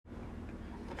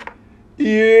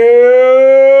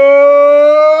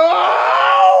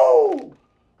Yo!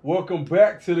 Welcome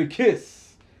back to the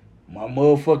Kiss, my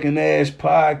MF'n Ash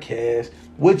podcast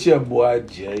with your boy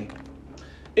Jay.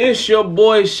 It's your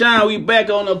boy Sean. We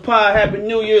back on the pod. Happy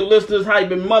New Year, listeners. How you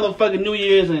been motherfucking New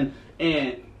Year's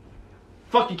and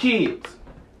fuck your kids.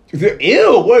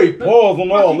 Ew, wait, pause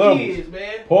on all levels. Kids,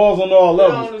 man. Pause on all They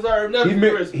levels. don't deserve nothing for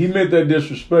Christmas. He meant that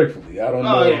disrespectfully. I don't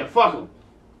know. Oh yeah, fuck them.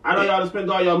 I know y'all spent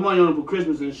all y'all money on them for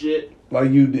Christmas and shit.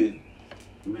 Like you did.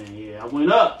 Man, yeah, I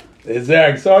went up.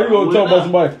 Exactly. So you gonna talk about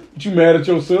somebody? But you mad at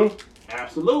yourself?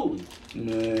 Absolutely.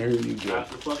 Man, here you go.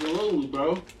 Absolutely,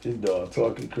 bro. This dog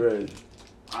talking crazy.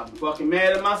 I'm fucking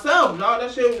mad at myself, dog.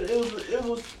 That shit,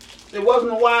 it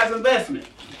wasn't a wise investment.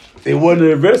 It wasn't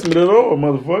an investment at all,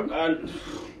 motherfucker.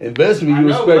 Investment, you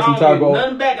expect some type of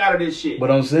nothing back out of this shit.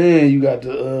 But I'm saying you got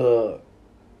to,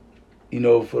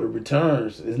 for the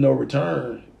returns, there's no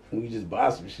return when you just buy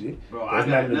some shit. Bro, that's I got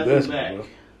not an nothing investment,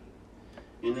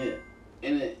 back. bro.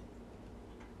 And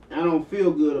I don't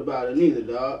feel good about it neither,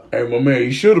 dog. Hey, my man,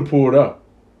 you should have pulled out.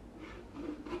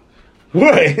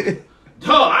 What?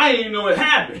 Dog, I didn't even know it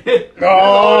happened.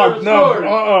 No. Story,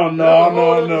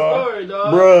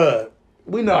 dog. Bruh,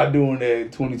 we not doing that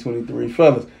in 2023,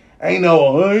 fellas. I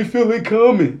ain't feel it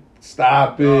coming.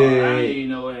 Stop it. I didn't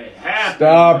even know it happened.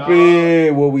 Stop dog.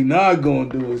 it. What we not gonna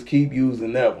do is keep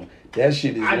using that one. That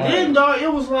shit is I lame. didn't, dog.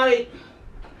 It was like,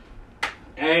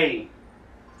 hey,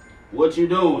 what you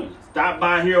doing? Stop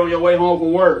by here on your way home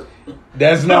from work.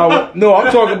 That's not what, no,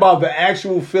 I'm talking about the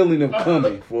actual feeling of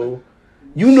coming, fool.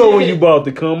 You know when you about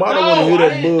to come. I don't want to hear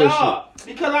that bullshit. Dog,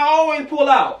 because I always pull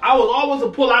out. I was always a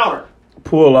pull-outer.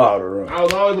 Pull out, right? I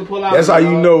was always a pull-outer. That's how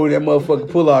you know that motherfucking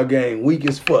pull-out game weak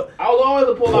as fuck. I was always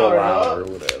a pull-outer, Pull-out or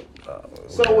dog. whatever.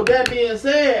 So with that being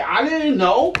said, I didn't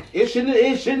know it shouldn't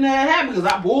have happened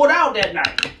because I pulled out that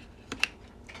night.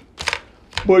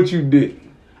 But you did.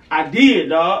 I did,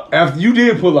 dog. After you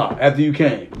did pull out, after you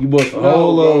came, you bust a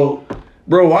whole load.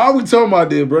 Bro, why are we talking about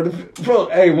this, brother? Bro,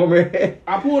 hey, my man.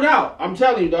 I pulled out. I'm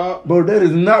telling you, dog. Bro, that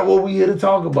is not what we here to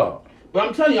talk about. But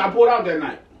I'm telling you, I pulled out that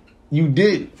night. You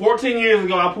did. 14 years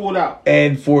ago, I pulled out.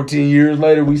 And 14 years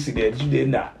later, we see that you did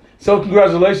not. So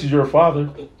congratulations, you're a father.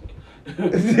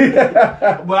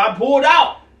 But I pulled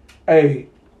out. Hey,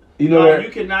 you know that? You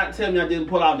cannot tell me I didn't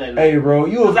pull out that night. Hey, bro,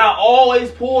 Because I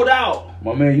always pulled out.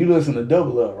 My man, you listen to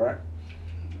Double Up, right?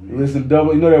 You listen to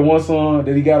Double. You know that one song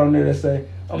that he got on there that say,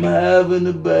 "I'm having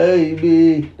a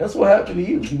baby." That's what happened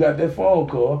to you. You got that phone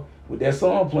call with that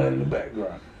song playing in the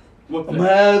background. I'm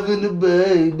having a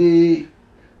baby.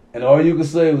 And all you could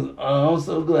say was, "I'm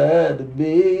so glad to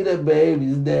be the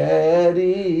baby's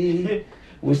daddy."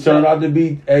 Which turned out to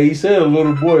be, hey, he said a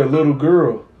little boy, a little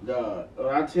girl. Dog,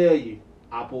 I tell you,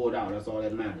 I pulled out. That's all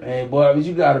that matters. Hey, boy, but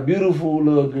you got a beautiful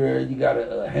little girl. You got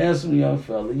a handsome young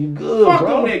fella. You good, Fuck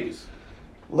bro. them niggas.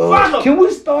 Look, Fuck 'em. can we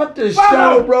start the Fuck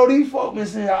show, 'em. bro? These folk been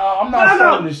saying, I'm not Fuck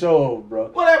starting 'em. the show over, bro.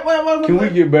 What, Can we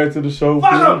get back to the show, Fuck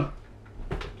please? them.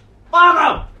 Fuck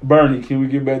them. Bernie, can we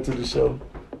get back to the show?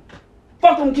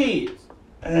 Fuck them kids.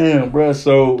 Damn, bro.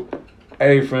 So,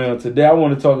 hey, fam, today I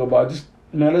want to talk about just,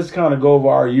 man, let's kind of go over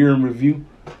our year in review.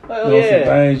 Oh, You know,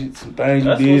 yeah. some things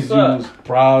That's you did what's you up. was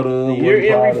proud of. The year wasn't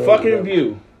proud every of, fucking whatever.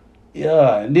 review.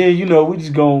 Yeah, and then, we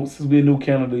just going, since we're a new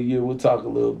calendar year, we'll talk a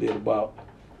little bit about,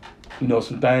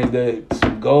 some things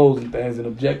some goals and things and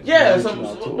objectives. Yeah,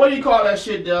 what do you call that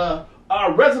shit?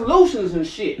 Resolutions and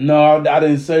shit. No, I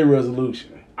didn't say resolution.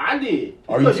 I did.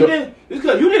 Are Because you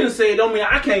you didn't say it, don't mean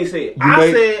I can't say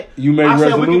it. You make I said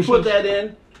we can resolutions? put that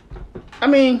in. I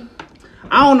mean,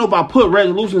 I don't know if I put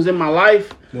resolutions in my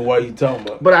life, Then why you talking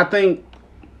about? but I think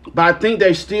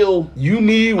they still, You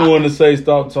need one to say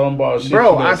stop talking about shit.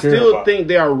 bro. you don't I care still about. think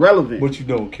they are relevant. But you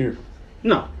don't care.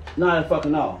 No, not at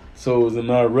fucking all. So is it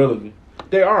not relevant?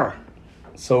 They are.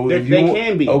 So They if you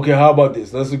can be. Okay, how about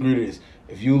this? Let's agree to this.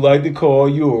 If you like to call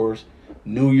yours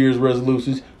New Year's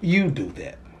resolutions, you do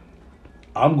that.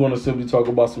 I'm going to simply talk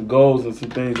about some goals and some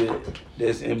things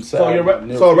that's inside.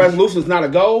 So a resolution is not a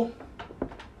goal.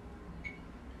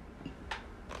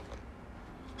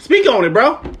 Speak on it,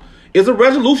 bro. Is a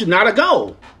resolution not a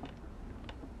goal?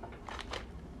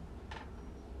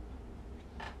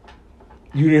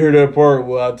 You didn't hear that part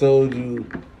where I told you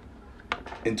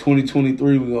in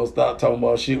 2023 we're going to stop talking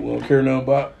about shit we don't care nothing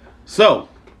about? So,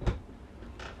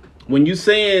 when you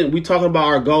saying we talking about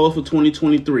our goals for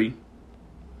 2023,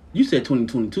 you said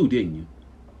 2022, didn't you?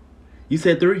 You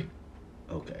said 3?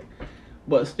 Okay.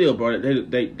 But still, bro,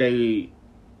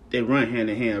 they run hand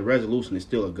in hand. A resolution is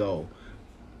still a goal.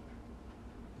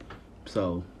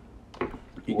 So,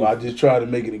 I just try to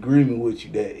make an agreement with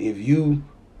you that if you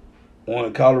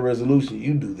want to call a resolution,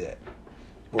 you do that.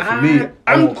 But for me,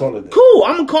 I'm gonna call it that. Cool.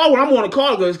 I'm gonna call it what I want to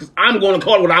call it because I'm gonna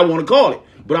call it what I want to call it.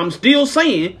 But I'm still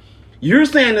saying, you're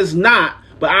saying it's not,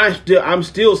 but I'm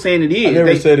still saying it is. I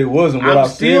never said it wasn't. What I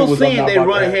said was saying they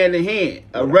run hand in hand.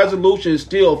 A resolution is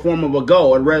still a form of a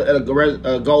goal.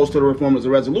 A goal still reform is a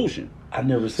resolution. I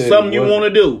never said something you want to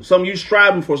do, something you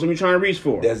striving for, something you trying to reach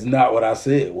for. That's not what I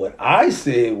said. What I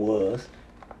said was,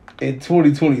 in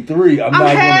 2023, I'm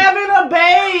having a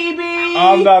baby.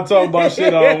 I'm not talking about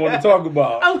shit I don't want to talk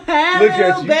about. I'm having look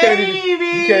at you. Baby.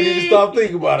 You can't even stop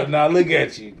thinking about it now. Look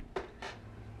at you.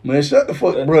 Man, shut the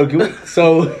fuck, bro.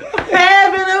 So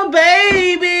having a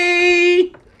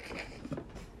baby.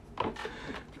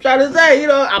 Trying to say,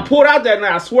 I pulled out that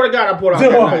night. I swear to God, I pulled out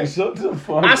that night. Shut the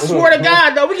fuck I swear up, to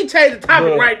God, though, we can change the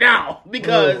topic right now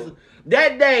because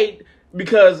that day,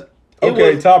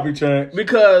 topic change.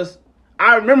 Because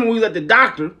I remember we was at the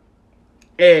doctor,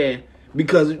 and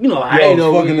because I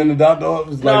was fucking in the doctor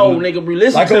office. Nigga,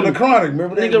 listen like to on me. the chronic.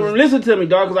 Remember that? Nigga, listen to me,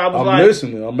 dog. Because I was I'm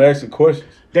listening. I'm asking questions.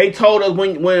 They told us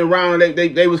when around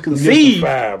they was conceived.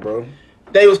 Bro.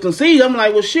 They was conceived. I'm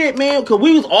like, well, shit, man, because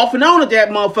we was off and on at that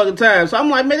motherfucking time. So I'm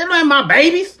like, man, they ain't my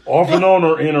babies. Off and on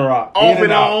or in or out? Off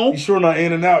and on. You sure not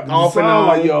in and out? Off and on.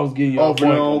 Like y'all was getting your off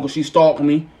and on because she stalked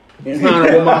me and found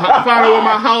out where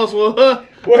my house was.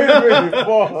 Wait a minute,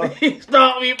 boy. He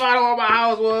stalked me, found out where my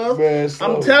house was. Man,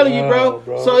 I'm telling you, bro.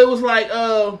 So it was like,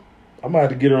 I'm gonna have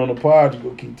to get her on the pod to go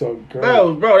keep talking crazy.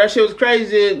 Bro, that shit was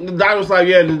crazy. The doctor was like,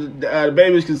 yeah, the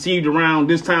baby was conceived around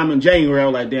this time in January. I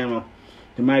was like, damn,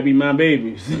 it might be my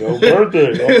babies. Your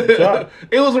birthday.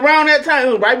 It was around that time.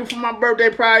 It was right before my birthday,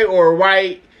 probably, or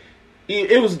right.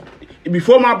 It was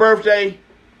before my birthday,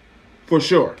 for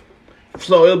sure.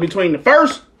 So it was between the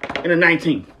 1st and the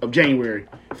 19th of January,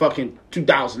 fucking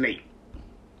 2008.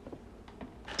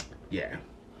 Yeah.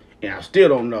 And I still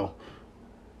don't know.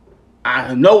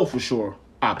 I know for sure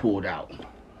I pulled out.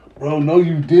 Bro, no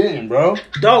you didn't, bro.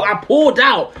 Dog, I pulled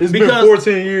out. It's been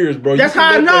 14 years, bro. That's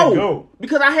how I know.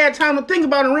 Because I had time to think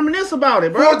about it and reminisce about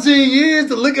it, bro. 14 years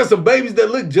to look at some babies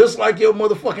that look just like your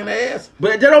motherfucking ass.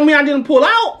 But that don't mean I didn't pull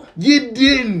out. You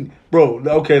didn't. Bro,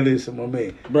 okay, listen, my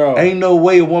man. Bro. Ain't no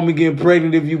way a woman getting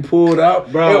pregnant if you pulled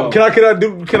out. Bro. Hey,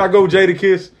 can I go Jay to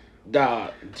kiss?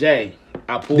 Dog, Jay,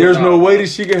 I pulled There's out. no way that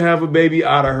she can have a baby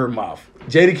out of her mouth.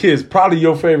 Jada Kiss, probably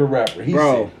your favorite rapper. He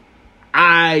said,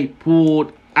 I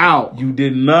pulled out. You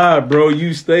did not, bro.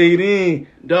 You stayed in.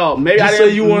 Dog, maybe you I didn't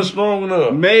say you weren't strong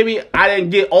enough. Maybe I didn't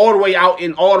get all the way out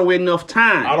in all the way enough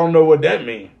time. I don't know what that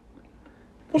means.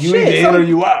 Well, you either in or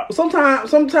you out.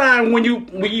 Sometimes when you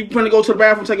finna go to the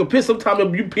bathroom, take a piss,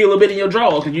 sometimes you peel a bit in your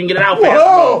drawers because you can get it out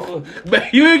fast enough.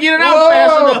 But you didn't get it out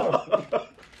fast enough.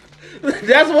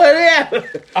 That's what it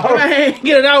is. I ain't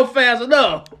get it out fast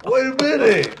enough. Wait a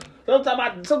minute.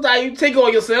 Sometimes you take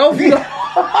on yourself.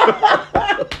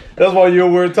 That's why you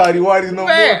don't wear tighty whities no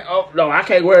more. Oh no, I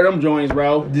can't wear them joints,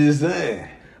 bro. Just saying.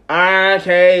 I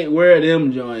can't wear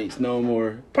them joints no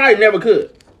more. Probably never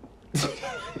could.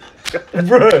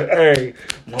 Bro, hey,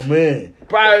 my man.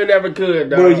 Probably never could,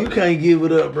 dog. Bro, you can't give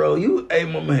it up, bro. Hey,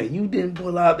 my man, you didn't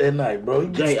pull out that night, bro. You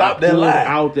just stopped that lie.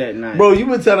 Out that night, bro. You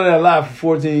been telling that lie for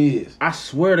 14 years. I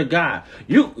swear to God,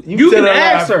 you can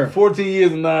ask her. 14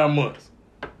 years and 9 months.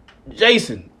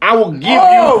 Jason, I will give you.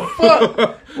 Oh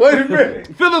fuck! Wait a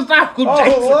minute. Philosophical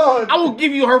Jason. Lord. I will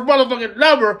give you her motherfucking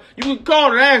number. You can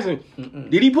call her and ask her,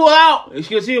 did he pull out? And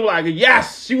she'll be like,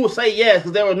 yes. She will say yes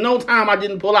because there was no time I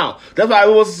didn't pull out. That's why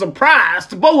it was a surprise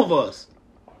to both of us.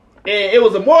 And it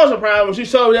was a more surprise when she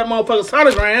showed me that motherfucking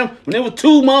sonogram when there was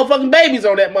 2 motherfucking babies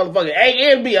on that motherfucking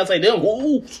A and B. I say, them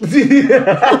who?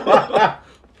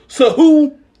 So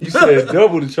who? You said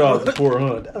double the child support,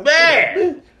 huh?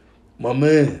 Man. My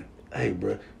man. Hey,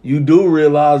 bro, you do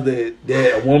realize that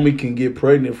a woman can get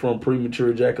pregnant from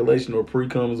premature ejaculation or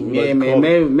pre-cum, as we like to call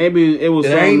it. Maybe it was.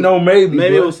 Ain't no maybe.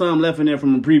 Maybe bro. It was something left in there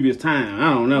from a previous time.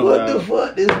 I don't know. What the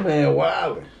fuck, this man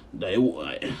wildin'? They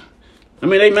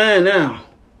mine now.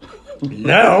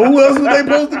 Now, who else are they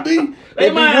supposed to be?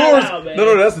 They mine yours. now, man.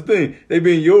 No, that's the thing. They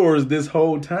been yours this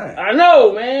whole time. I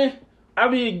know, man. I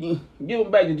be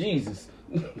giving back to Jesus.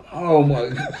 Oh my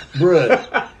God,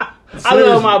 bruh. I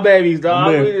love my babies,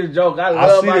 dog. Man, I really joke. I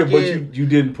love my kids. But you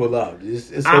didn't pull out.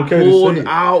 It's okay I to say pulled it.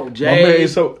 out, Jay. My man,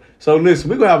 so listen,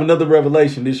 we're going to have another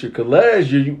revelation this year. Because last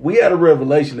year, we had a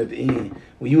revelation at the end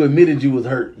when you admitted you was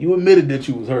hurt. You admitted that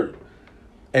you was hurt.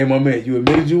 Hey, my man, you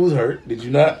admitted you was hurt. Did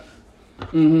you not?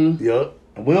 Mm-hmm. Yup.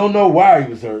 And we don't know why you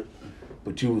was hurt,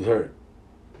 but you was hurt.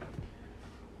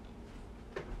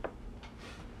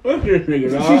 What's this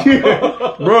nigga,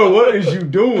 dog? Bro, what is you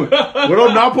doing? What,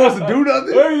 I'm not supposed to do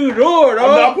nothing? What are you doing, dog?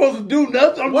 I'm not supposed to do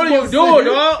nothing. What are you doing,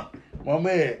 dog? My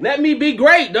man. Let me be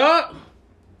great, dog.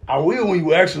 I will when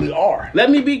you actually are. Let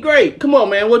me be great. Come on,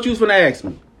 man. What you was finna ask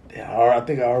me? Yeah, I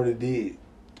think I already did.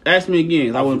 Ask me again,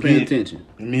 'cause I wasn't paying attention.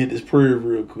 Let me hit this prayer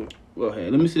real quick. Go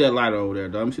ahead. Let me see that light over there,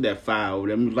 dog. Let me see that fire over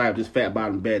there. Let me light up this fat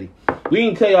bottom Betty. We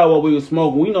didn't tell y'all what we was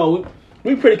smoking. We know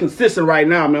we pretty consistent right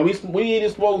now, man. We either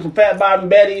smoking some fat bottom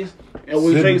Betties and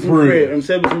we drinking some Crib and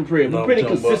sipping some Crib. We're pretty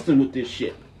consistent with this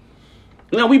shit.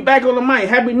 Now we back on the mic.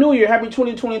 Happy New Year. Happy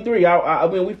 2023. I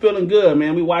mean, we feeling good,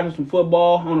 man. We watching some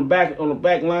football on the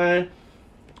back line.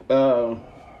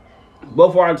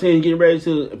 Both of our teams getting ready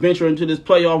to venture into this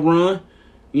playoff run.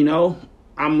 You know,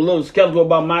 I'm a little skeptical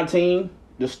about my team,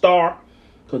 the Star,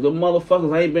 because the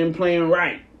motherfuckers ain't been playing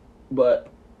right. But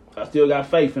I still got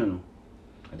faith in them.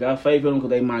 I got faith in them because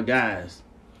they my guys.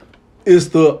 It's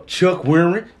the Chuck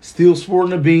wearing, still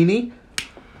sporting a beanie.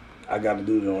 I got to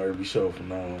do it on every show from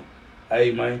now on.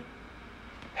 Hey, man.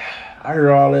 I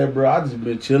hear all that, bro. I just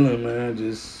been chilling, man.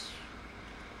 Just,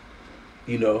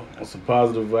 you know, on some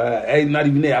positive vibe. Hey, not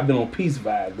even that. I've been on peace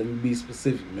vibe. Let me be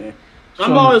specific, man.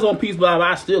 I'm always on peace vibe.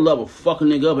 I still love a fucking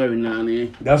nigga up every now and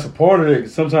then. That's a part of it.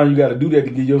 Sometimes you got to do that to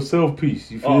give yourself peace.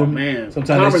 You feel me? Man.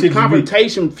 Sometimes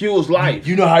confrontation fuels life.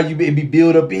 You know how you be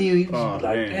built up in you? You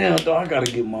like, damn, dog, I got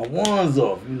to get my ones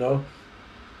off, you know?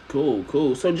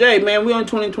 Cool. So, Jay, man, we on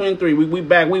 2023. We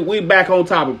back. We back on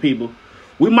top of people.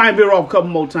 We might veer off a couple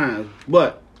more times.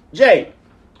 But, Jay,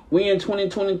 we in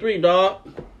 2023, dog.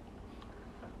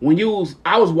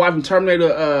 I was watching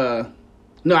Terminator,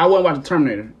 no, I wasn't watching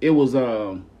Terminator. It was,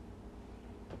 man,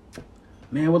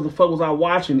 what the fuck was I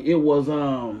watching? It was,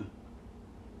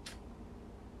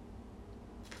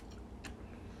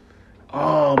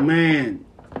 oh, man.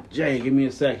 Jay, give me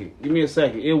a second.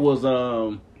 It was,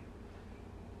 oh,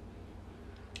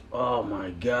 my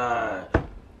God.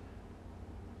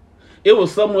 It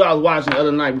was something I was watching the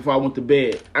other night before I went to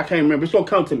bed. I can't remember. It's going to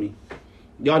come to me.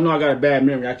 Y'all know I got a bad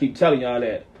memory. I keep telling y'all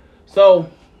that. So,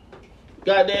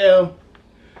 goddamn,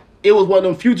 it was one of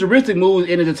them futuristic movies,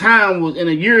 and at the time, was in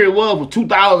a year it was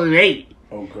 2008.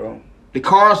 Okay. The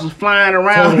cars was flying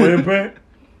around. Total Impact?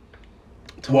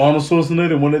 Arnold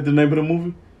Schwarzenegger, wasn't that the name of the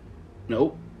movie?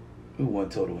 Nope. It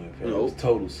wasn't Total Impact. Nope. It was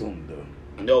Total something, though.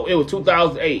 No, it was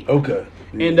 2008. Okay.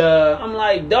 Yeah. And I'm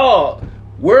like, dog,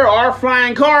 where are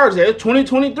flying cars at? It's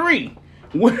 2023.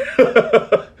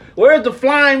 Where's the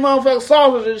flying motherfucking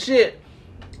saucers and shit?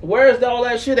 Where's all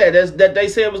that shit at? That they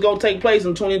said was gonna take place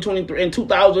in 2023 in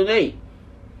 2008.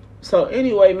 So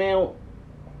anyway, man,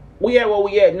 we at where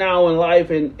we at now in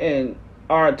life and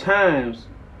our times.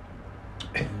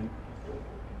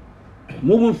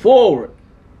 Moving forward,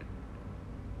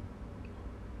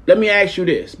 let me ask you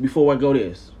this before I go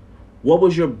this. What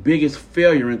was your biggest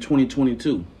failure in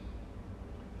 2022?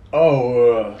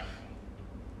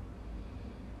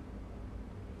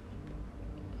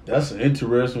 That's an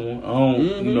interesting one. I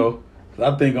don't, you know,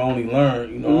 'cause I think I only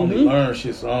learn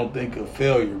shit, so I don't think of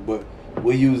failure, but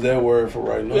we'll use that word for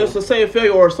right now. Just to say a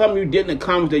failure or something you didn't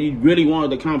accomplish that you really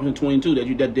wanted to accomplish in 22 that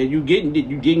you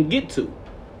didn't get to.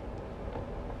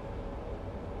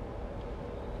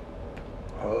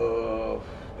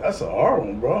 That's a hard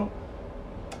one, bro.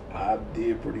 I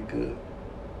did pretty good.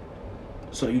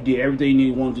 So you did everything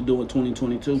you wanted to do in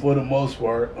 2022? For the most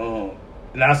part.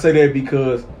 And I say that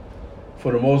because at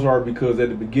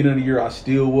the beginning of the year, I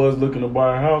still was looking to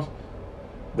buy a house.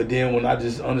 But then when I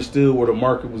just understood where the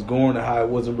market was going and how it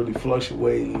wasn't really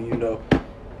fluctuating, you know,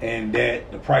 and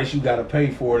that the price you got to pay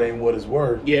for it ain't what it's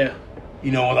worth. Yeah.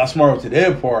 You know, when I smart to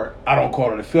that part, I don't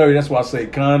call it a failure. That's why I say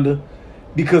kinda.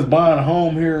 Because buying a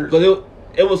home here... Because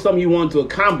it was something you wanted to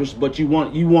accomplish, but you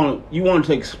wanted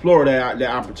to explore that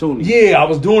opportunity. Yeah, I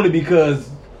was doing it because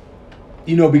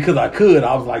I could.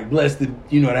 I was like blessed to,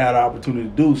 to have the opportunity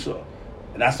to do so.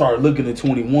 And I started looking at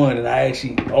 21, and I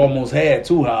actually almost had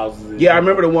two houses. Yeah, I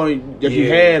remember the one that you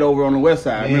had over on the west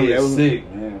side. Man, I remember that was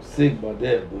sick, man. I'm sick about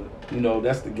that, but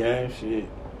that's the game. Shit.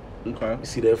 Okay. You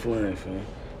see that flying, fam.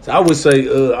 So I would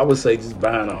say just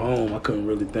buying a home. I couldn't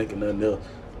really think of nothing else.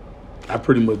 I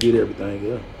pretty much did everything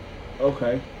else.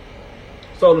 Okay.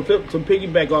 So to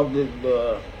piggyback off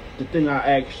the thing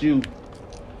I asked you,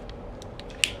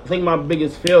 I think my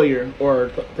biggest failure or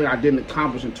thing I didn't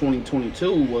accomplish in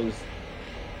 2022 was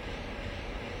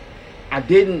I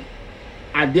didn't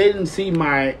see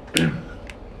my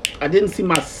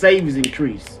savings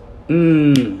increase.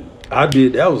 I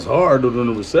did. That was hard during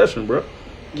the recession, bro.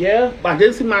 Yeah, but I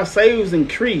didn't see my savings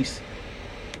increase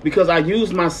because I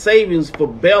used my savings for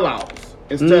bailouts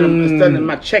instead of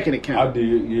my checking account. I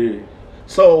did, yeah.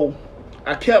 So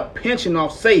I kept pinching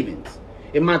off savings,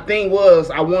 and my thing was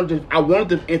I wanted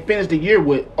to finish the year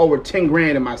with over 10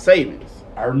 grand in my savings.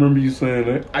 I remember you saying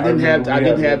that. I didn't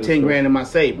have 10 grand in my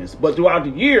savings, but throughout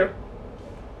the year,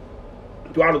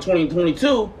 throughout the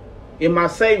 2022, in my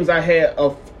savings, I had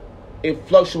it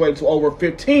fluctuated to over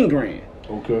 15 grand.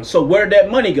 Okay. So where did that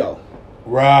money go?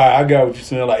 Right, I got what you're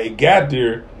saying. Like, it got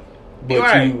there, but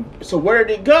right. So where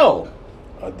did it go?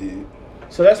 I did.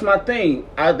 So that's my thing.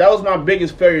 That was my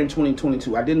biggest failure in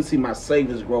 2022. I didn't see my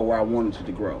savings grow where I wanted it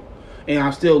to grow. And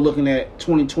I'm still looking at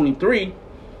 2023.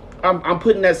 I'm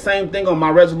putting that same thing on my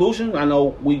resolution. I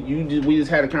know we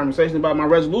just had a conversation about my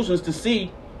resolutions to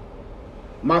see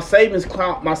my savings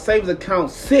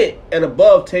account sit at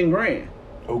above 10 grand.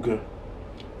 Okay.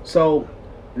 So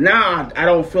now I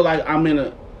don't feel like I'm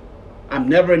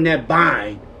never in that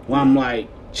bind where I'm like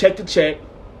check to check,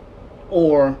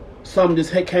 or something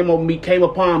just came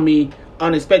upon me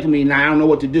unexpectedly. Now I don't know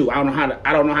what to do. I don't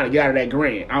know how to get out of that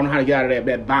grand. I don't know how to get out of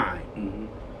that bind. Mm-hmm.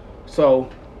 So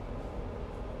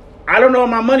I don't know where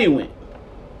my money went.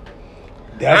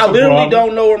 That's I literally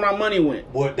don't know where my money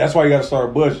went. Well, that's why you got to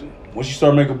start budgeting. Once you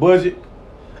start making a budget,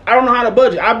 I don't know how to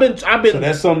budget. I've been. So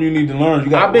that's something you need to learn. You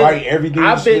got to write everything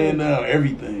you spend down,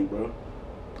 everything, bro.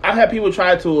 I've had people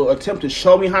try to attempt to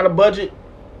show me how to budget.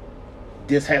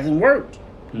 This hasn't worked.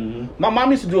 Mm-hmm. My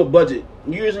mom used to do a budget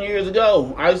years and years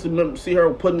ago. I used to see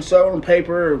her putting stuff on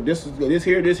paper. This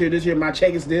here. My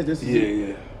check is this.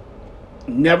 Yeah.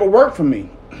 Never worked for me.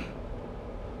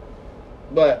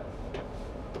 But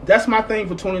that's my thing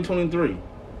for 2023.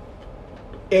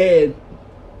 And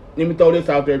let me throw this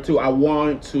out there too. I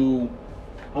want to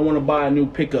buy a new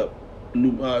pickup,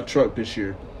 truck this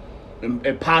year,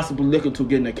 and possibly looking to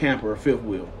getting a camper or fifth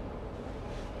wheel.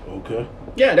 Okay.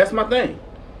 Yeah, that's my thing.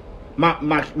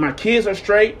 My kids are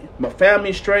straight. My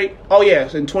family's straight. Oh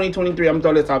yes, in 2023, I'm gonna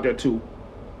throw this out there too.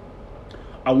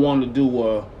 I want to do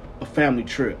a family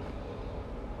trip.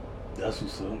 That's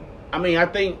what's up. I mean, I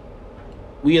think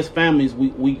we as families,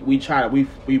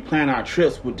 we plan our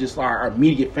trips with just our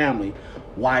immediate family,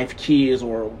 wife, kids,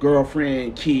 or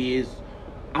girlfriend, kids.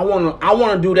 I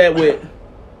wanna do that with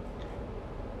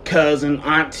cousin,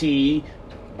 auntie,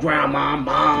 grandma,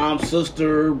 mom,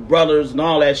 sister, brothers, and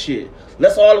all that shit.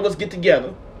 Let's all of us get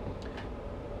together.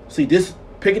 See,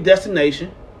 pick a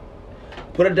destination,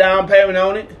 put a down payment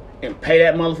on it, and pay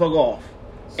that motherfucker off.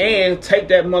 So, and take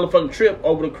that motherfucking trip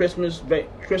over the Christmas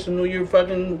New Year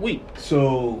fucking week.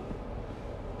 So,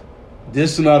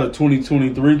 this is not a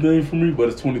 2023 thing for me, but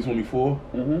it's 2024.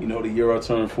 Mm-hmm. You know, the year I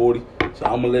turned 40. So,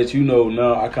 I'm going to let you know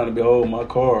now. I kind of been holding my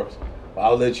cards. But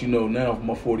I'll let you know now for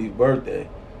my 40th birthday.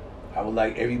 I would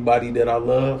like everybody that I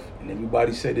love, and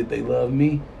everybody say that they love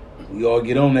me. We all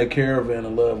get on that caravan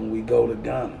of love and we go to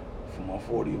Ghana for my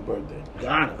 40th birthday.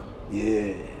 Ghana?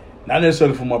 Yeah. Not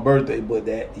necessarily for my birthday, but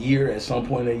that year, at some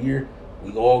point that year,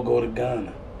 we all go to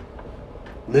Ghana.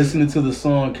 Listening to the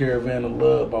song Caravan of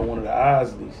Love by one of the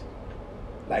Isleys.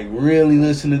 Like, really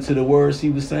listening to the words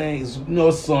he was saying. It's, it's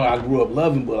a song I grew up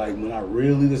loving, but, like, when I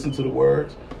really listened to the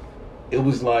words, it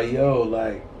was like, yo,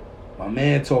 like, my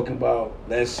man talking about,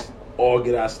 let's all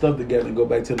get our stuff together and go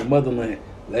back to the motherland.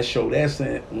 Let's show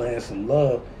that land some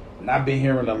love. And I've been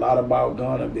hearing a lot about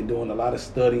Ghana. I've been doing a lot of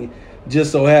studying.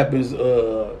 Just so happens,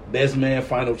 Best Man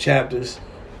Final Chapters.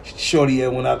 Shorty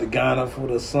had went out to Ghana for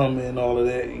the summer and all of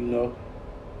that,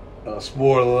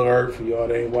 spoiler alert for y'all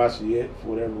that ain't watched it yet for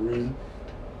whatever reason.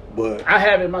 But I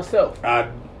have it myself. I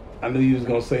knew you was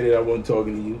gonna say that. I wasn't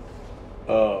talking to you.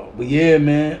 But yeah,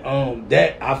 man,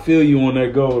 that I feel you on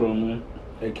that goal though, man.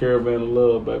 That Caravan of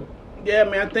Love, baby. Yeah,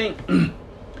 man,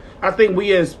 I think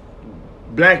we as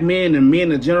black men and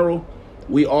men in general,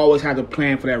 we always have to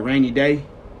plan for that rainy day.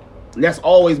 That's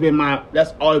always been a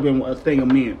thing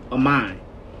of mine.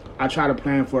 I try to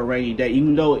plan for a rainy day,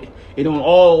 even though it don't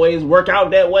always work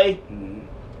out that way.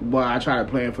 Mm-hmm. But I try to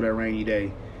plan for that rainy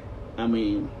day. I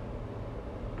mean,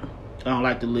 I don't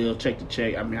like to live check to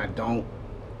check. I mean, I don't.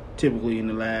 Typically, in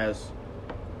the last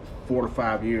 4 to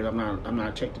 5 years, I'm not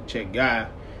a check to check guy,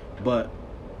 but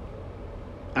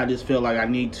I just feel like I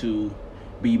need to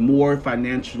be more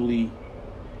financially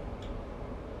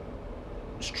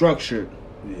structured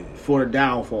for the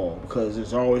downfall, because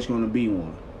there's always going to be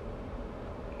one.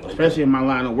 Especially in my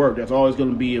line of work, there's always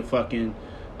going to be a fucking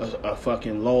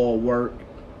lull work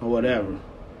or whatever.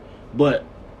 But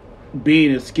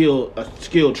being a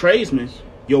skilled tradesman,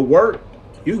 your work,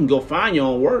 you can go find your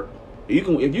own work. If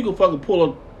you can fucking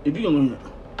pull you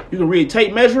can read a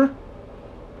tape measure,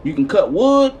 you can cut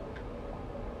wood,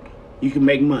 you can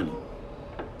make money.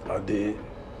 I did.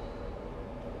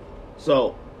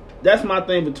 So that's my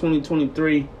thing for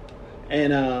 2023,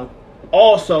 and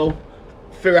also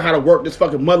figure out how to work this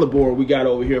fucking motherboard we got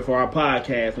over here for our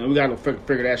podcast. And we got to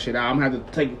figure that shit out. I'm gonna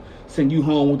have to send you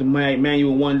home with the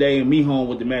manual one day and me home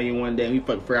with the manual one day. And we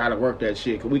fucking figure out how to work that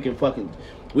shit, cause we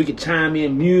can chime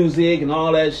in music and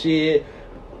all that shit.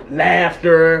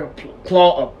 laughter,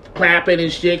 clapping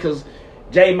and shit, because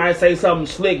Jay might say something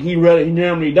slick he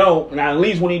normally don't, and at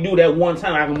least when he do that one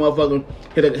time, I can motherfucking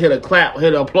hit a clap,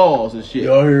 hit a applause and shit.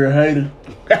 Y'all hear a hater?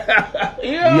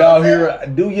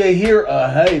 Do you hear a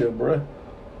hater, bruh?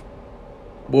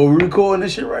 Boy, we recording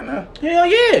this shit right now? Hell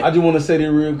yeah. I just want to say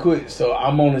that real quick. So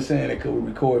I'm only saying that because we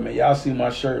recording, man. Y'all see my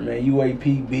shirt, man.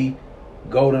 UAPB,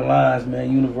 Golden Lines,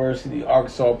 man. University,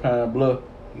 Arkansas, Pine Bluff.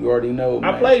 You already know,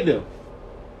 man. I played them.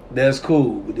 That's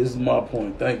cool, but this is my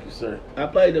point. Thank you, sir. I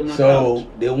played them. So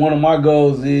one of my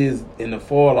goals is in the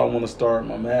fall I want to start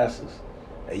my masters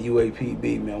at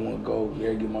UAPB. Man, I want to go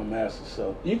there and get my masters.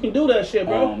 So you can do that shit,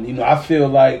 bro. I feel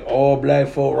like all black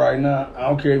folk right now. I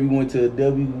don't care if you went to a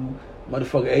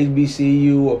motherfucker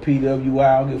HBCU or PWI.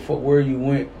 I don't give a fuck where you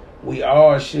went. We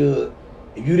all should.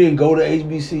 If you didn't go to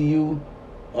HBCU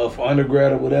for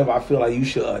undergrad or whatever, I feel like you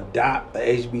should adopt a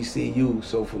HBCU.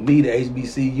 So for me, the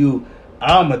HBCU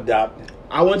I'm adopting.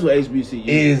 I went to HBCU.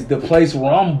 Is the place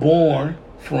where I'm born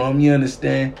from, you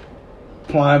understand?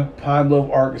 Pine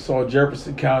Bluff, Arkansas,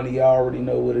 Jefferson County, y'all already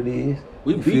know what it is.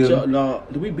 We beat y'all. No,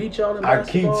 did we beat y'all in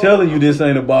basketball? I keep telling you this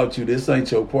ain't about you. This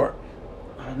ain't your part.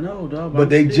 I know, dog. But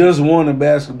they just won in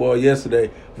basketball yesterday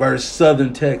versus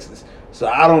Southern Texas. So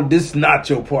this is not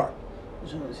your part.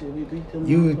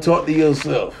 You talk to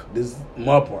yourself. This is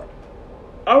my part.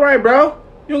 All right, bro.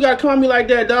 You don't got to come at me like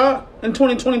that, dog, in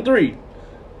 2023.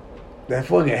 That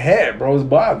fucking hat, bro, is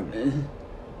bothering me.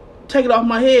 Take it off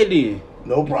my head, then.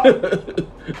 No problem.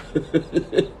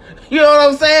 You know what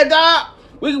I'm saying, dog?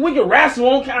 We can wrestle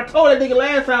on. I told that nigga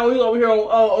last time we over here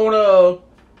on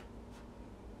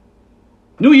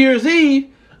New Year's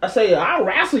Eve. I say I'll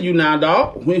wrestle you now,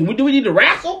 dog. Do we need to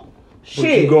wrestle? Shit.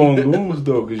 But you gonna lose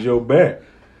though, cause you're back.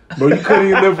 Bro, you couldn't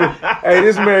even live for. Hey,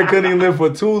 this man couldn't even live for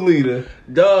 2 liters.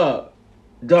 Dog,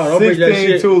 don't bring that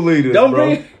shit. 2 liters, don't bro.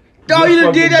 Bring. Dog, you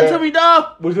done did that to me,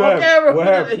 dog. What happened? What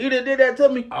happened? You done did that to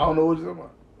me. I don't know what you're talking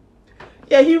about.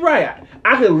 Yeah, he right.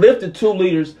 I could lift the 2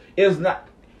 liters. It's not.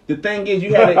 The thing is,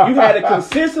 you had to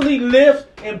consistently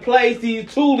lift and place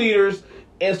these 2 liters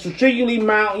and strategically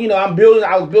mount. You know, I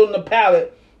was building a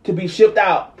pallet to be shipped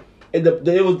out. It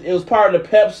was part of the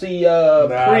Pepsi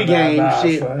pregame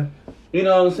shit. Son. You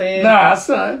know what I'm saying? Nah,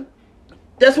 son.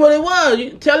 That's what it was.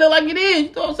 You tell it like it is.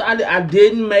 You know, so I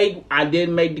didn't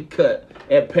make the cut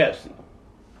at Pepsi.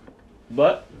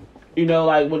 But you know,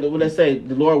 like what they say,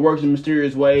 the Lord works in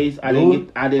mysterious ways. I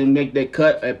didn't make that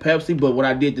cut at Pepsi, but what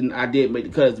I did make the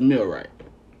cut as a millwright.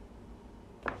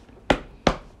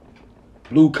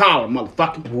 Blue collar,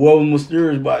 motherfucker. What was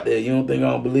mysterious about that? You don't think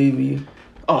I don't believe in you?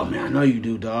 Oh man, I know you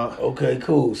do, dog. Okay,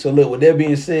 cool. So look, with that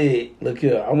being said, look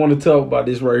here, I want to talk about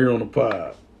this right here on the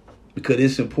pod because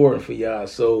it's important for y'all.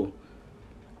 So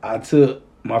I took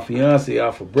my fiance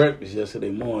out for breakfast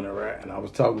yesterday morning, right? And I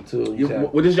was talking to her.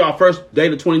 Was this y'all first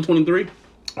date of 2023?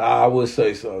 I would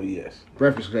say so, yes.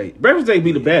 Breakfast date. Breakfast date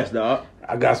be the best, dog.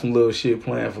 I got some little shit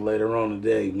planned for later on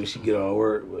today when she get off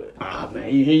work. But man,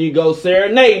 here you go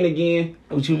serenading again.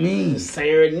 What you mean?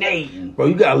 Serenading. Bro,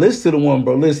 you gotta listen to the one,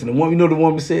 bro. Listen, the one, you know the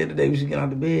woman said today when she get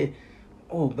out of bed,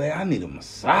 oh, babe, I need a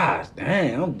massage.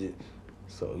 Damn,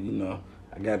 so, you know,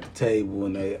 I got the table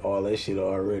and all that shit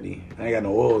already. I ain't got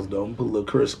no oils, though. I'm gonna put a little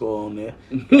Crisco on there.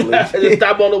 Just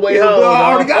stop on the way home. Bro,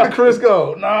 I already got the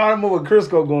Crisco. No, I'm with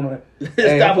Crisco going on.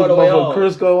 Hey, stop on the way home.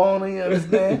 Crisco on it, you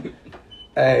understand?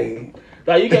 Hey.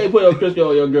 Like, you can't put no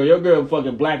Crisco on your girl. Your girl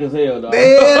fucking black as hell, dog.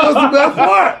 Man, that was the best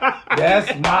part. That's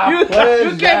my pleasure.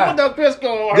 You can't put no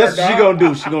Crisco on her, That's what she gonna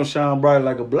do. She gonna shine bright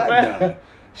like a black diamond.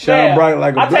 Shine bright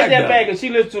like a black diamond. I take that back and she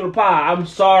listens to the pod. I'm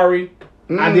sorry.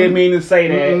 Mm-hmm. I didn't mean to say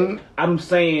that. Mm-hmm. I'm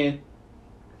saying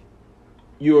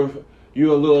you're a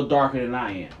little darker than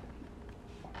I am.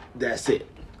 That's it.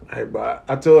 Hey, bro,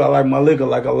 I told her I like my liquor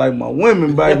like I like my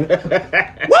women, baby.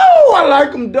 Woo! I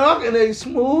like them dark and they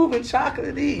smooth and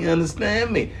chocolatey. You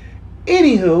understand me?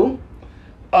 Anywho,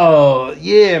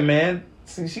 yeah, man.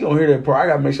 See, she gonna hear that part. I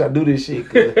gotta make sure I do this shit.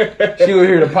 Cause she gonna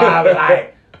hear the pod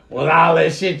like, well, all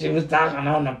that shit you was talking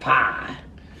on the pod.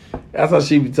 That's how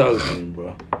she be talking to me,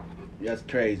 bro. That's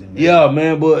crazy, man. Yeah,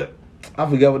 man, but I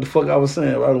forgot what the fuck I was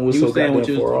saying. Right? You were saying what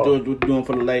you was doing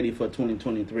for the lady for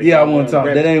 2023. Yeah, I want to talk.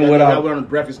 That ain't what I went on a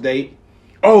breakfast date.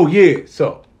 Oh, yeah.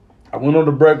 So, I went on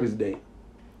the breakfast date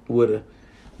with her.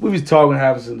 We was talking,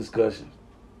 having some discussions.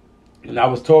 And I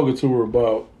was talking to her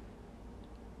about,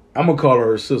 I'm going to call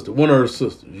her sister. One of her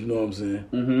sisters, you know what I'm saying?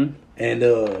 Mm-hmm. And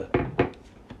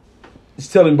it's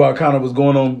telling me about kind of what's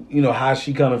going on, you know, how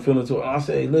she kind of feeling to it. And I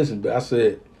said, hey, listen, I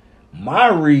said, my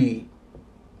read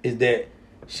is that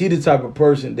she the type of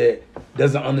person that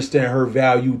doesn't understand her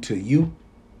value to you.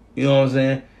 You know what I'm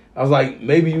saying? I was like,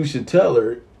 maybe you should tell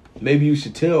her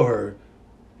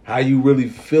how you really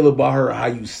feel about her, how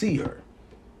you see her.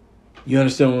 You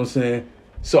understand what I'm saying?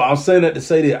 So I'm saying that to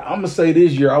say that I'm gonna say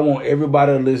this year I want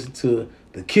everybody to listen to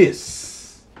the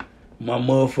Kiss, my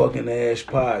motherfucking Ash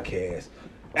podcast.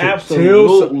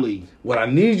 Absolutely. What I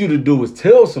need you to do is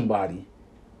tell somebody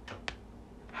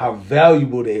how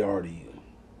valuable they are to you.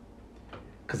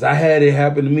 Because I had it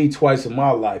happen to me twice in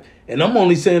my life. And I'm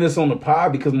only saying this on the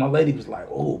pod because my lady was like,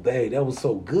 oh, babe, that was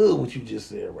so good what you just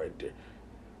said right there.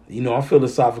 You know, I'm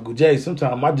philosophical Jay.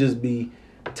 Sometimes I just be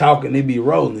talking, they be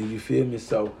rolling, you feel me?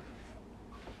 So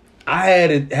I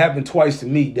had it happen twice to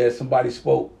me that somebody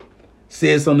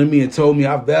said something to me and told me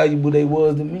how valuable they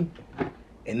was to me.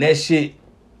 And that shit,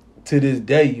 to this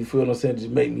day, you feel what I'm saying, just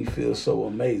make me feel so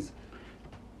amazing.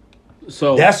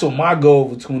 So that's what my goal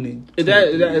for 20.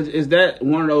 Is that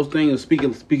one of those things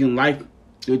of speaking life?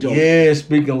 Yeah,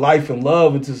 speaking life and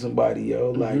love into somebody,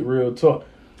 yo, like real talk.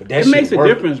 But that it makes a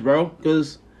difference, bro,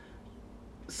 because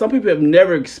some people have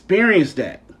never experienced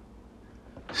that.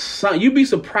 You'd be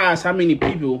surprised how many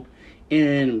people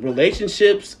in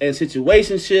relationships and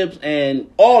situationships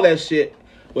and all that shit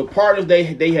with partners they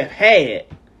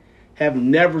have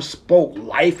never spoke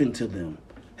life into them.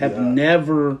 Have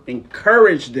never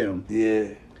encouraged them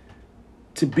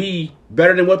to be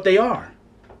better than what they are.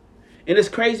 And it's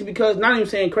crazy because, not even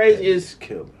saying crazy, is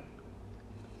killer.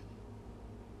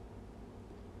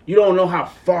 You don't know how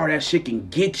far that shit can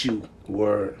get you.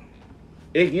 Word.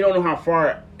 You don't know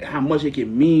how much it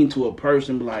can mean to a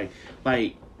person, like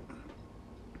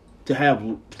to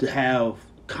have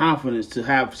confidence, to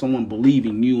have someone believe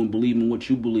in you and believe in what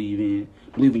you believe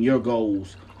in your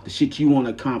goals, the shit you want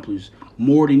to accomplish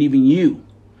more than even you.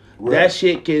 Right. That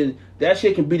shit can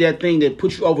be that thing that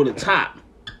puts you over the top.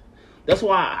 That's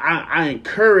why I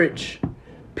encourage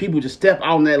people to step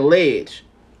out on that ledge.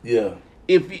 Yeah.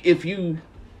 If you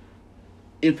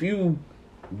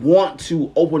want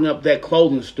to open up that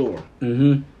clothing store,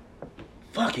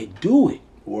 fuck it, do it.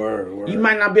 Word. You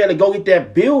might not be able to go get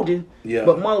that building,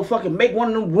 but motherfucking make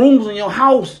one of them rooms in your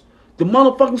house the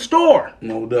motherfucking store.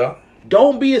 No doubt.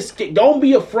 Don't be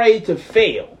afraid to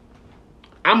fail.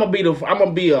 I am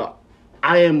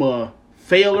a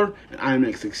failure and I am a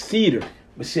succeeder.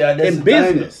 But see, that's in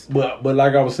business. But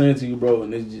like I was saying to you, bro,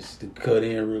 and it's just to cut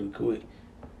in really quick.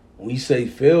 When you say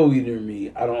failure to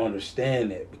me, I don't understand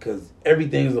that because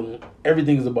everything is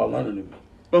about learning to me.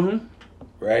 Mm-hmm.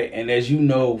 Right? And as you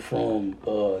know from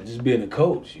just being a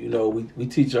coach, you know, we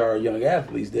teach our young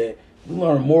athletes that we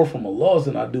learn more from a loss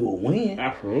than I do a win.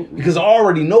 Absolutely. Because I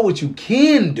already know what you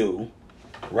can do,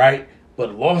 right? But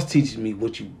a loss teaches me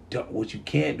what you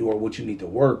can't do or what you need to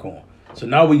work on. So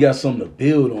now we got something to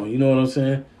build on. You know what I'm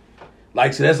saying?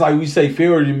 Like, so that's like we say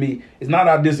failure to me. It's not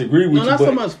that I disagree with you. No, not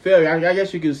so much failure. I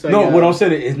guess you could say. No, what I'm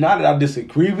saying is it's not that I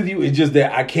disagree with you. It's just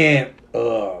that I can't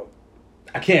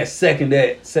second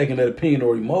that opinion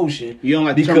or emotion. You don't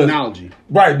like the terminology.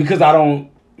 Right, because I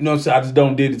don't, you know what I'm saying? I just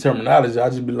don't dig the terminology. I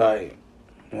just be like,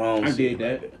 I dig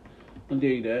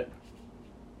that.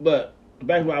 But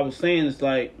back to what I was saying, it's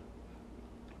like,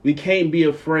 we can't be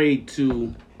afraid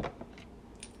to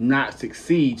not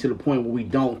succeed to the point where we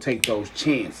don't take those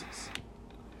chances.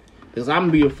 Because I'm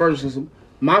going to be the first.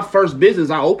 My first business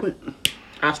I opened,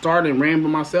 I started and ran by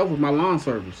myself with my lawn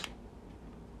service.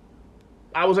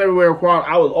 I was everywhere.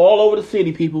 I was all over the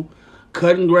city, people.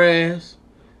 Cutting grass,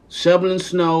 shoveling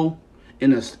snow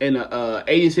in a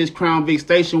 86 Crown Vic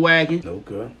station wagon.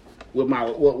 Okay.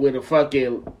 With a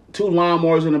fucking 2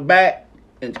 lawnmowers in the back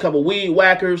and a couple weed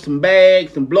whackers, some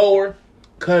bags, some blower,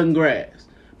 cutting grass,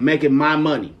 making my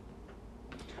money.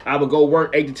 I would go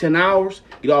work 8 to 10 hours,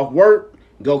 get off work,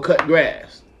 go cut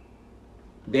grass.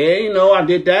 Then, you know, I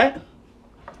did that.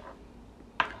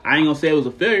 I ain't gonna say it was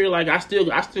a failure. Like, I still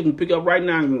can pick up right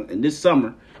now in this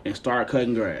summer and start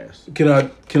cutting grass. Can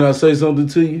I say something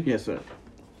to you? Yes, sir.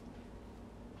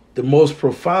 The most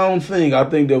profound thing I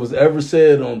think that was ever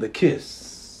said on the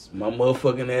Kiss, my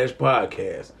motherfucking Ash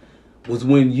podcast, was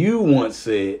when you once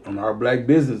said on our Black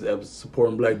Business episode,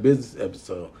 supporting Black Business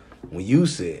episode, when you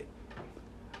said,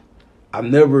 I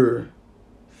never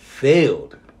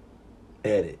failed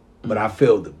at it, but I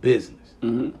failed the business.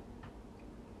 Mm-hmm.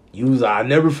 You was like, I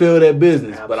never failed at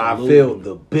business, Absolutely. but I failed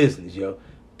the business, yo.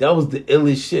 That was the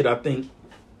illest shit I think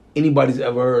anybody's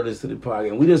ever heard this to the podcast.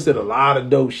 And we just said a lot of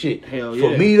dope shit. Hell yeah.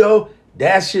 For me though,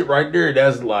 that shit right there,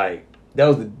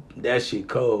 that shit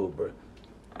cold, bro.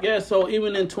 Yeah, so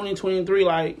even in 2023,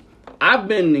 like, I've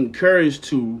been encouraged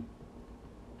to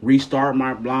restart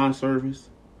my blonde service.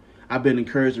 I've been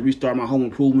encouraged to restart my home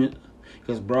improvement.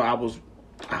 Because, bro, I was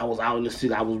out in the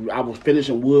city. I was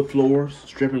finishing wood floors,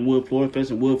 stripping wood floors,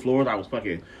 finishing wood floors. I was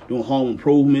fucking doing home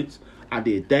improvements. I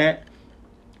did that.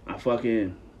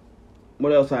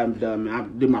 What else I've done, man? I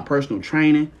did my personal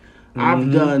training.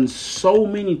 I've done so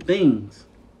many things.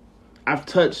 I've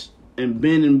touched and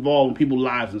been involved in people's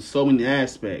lives in so many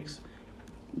aspects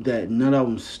that none of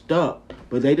them stuck.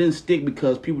 But they didn't stick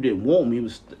because people didn't want me.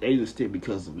 They didn't stick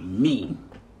because of me.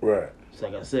 Right. So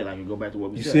like I said, I can go back to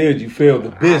what we You said. said you failed the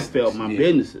business. I failed my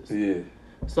businesses. Yeah.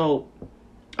 So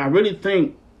I really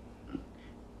think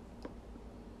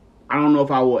I don't know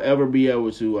if I will ever be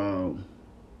able to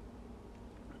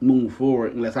move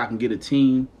forward unless I can get a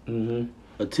team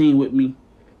with me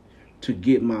to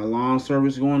get my lawn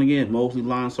service going again. Mostly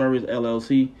lawn service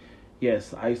LLC.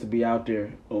 Yes, I used to be out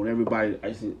there on everybody.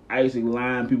 I used to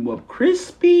line people up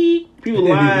crispy. People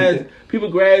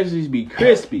gradually used to be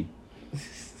crispy.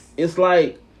 It's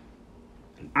like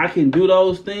I can do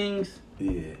those things.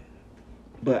 Yeah.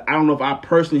 But I don't know if I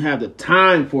personally have the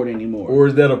time for it anymore. Or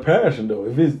is that a passion though?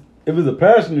 If it's a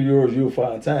passion of yours, you'll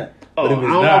find time. Oh, but if it's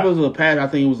I don't not, know if it was a passion. I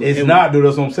think it was. It's not, dude.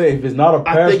 That's what I'm saying. If it's not a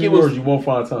passion of yours, you won't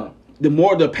find time.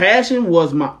 The passion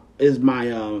was my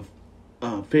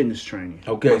fitness training.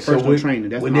 Okay, so personal training.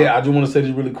 That's I just want to say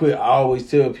this really quick. I always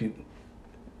tell people,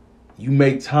 you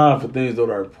make time for things that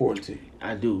are important to you.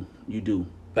 I do. You do.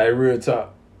 Like real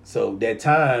talk. So that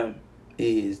time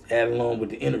is added along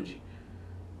with the energy,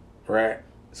 right?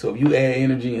 So if you add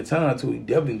energy and time to it, you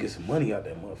definitely get some money out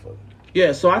that motherfucker.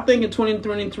 Yeah. So I think in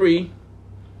 2023,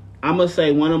 I'm gonna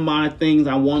say one of my things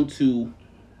I want to.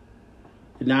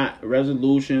 Not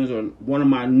resolutions or one of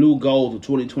my new goals of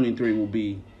 2023 will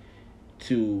be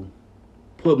to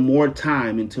put more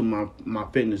time into my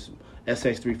fitness,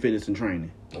 SX3 fitness and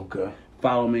training. Okay.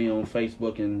 Follow me on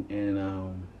Facebook and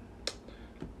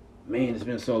man, it's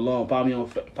been so long. Follow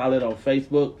it on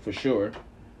Facebook for sure.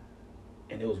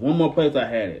 And there was one more place I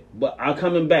had it, but I'm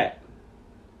coming back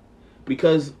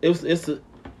because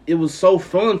it was so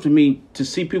fun for me to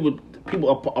see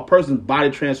a person's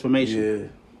body transformation. Yeah.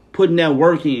 Putting that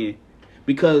work in,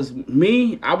 because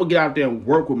I would get out there and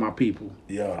work with my people.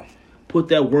 Yeah. Put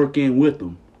that work in with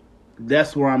them.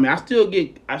 That's where I'm at.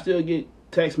 I still get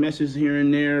text messages here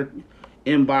and there,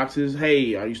 inboxes.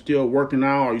 Hey, are you still working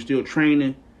out? Are you still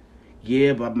training?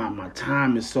 Yeah, but my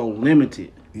time is so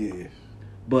limited. Yeah.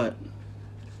 But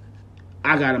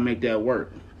I gotta make that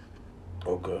work.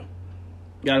 Okay.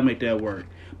 Gotta make that work.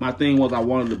 My thing was I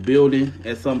wanted a building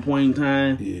at some point in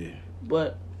time. Yeah.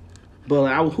 But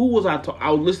who was I?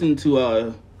 I was listening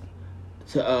to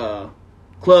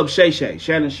Club Shay,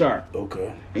 Shannon Sharp.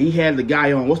 Okay. And he had the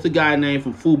guy on. What's the guy name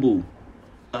from FUBU?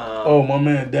 My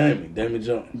man Damon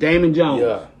Jones. Damon Jones.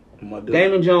 Yeah, my dude.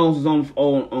 Damon Jones is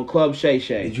on Club Shay.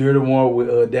 Did you hear the one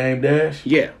with Dame Dash?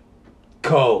 Yeah.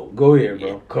 Cold. Go ahead, bro.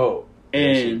 Yeah. Cold.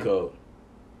 And cold.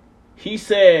 He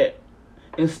said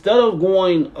instead of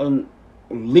going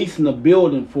leasing a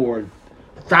building for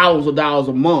thousands of dollars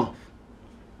a month,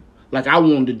 like I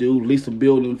wanted to do, lease a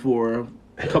building for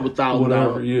a couple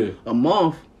 $1,000 a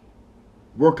month,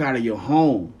 work out of your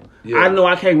home. Yeah. I know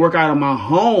I can't work out of my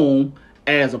home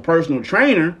as a personal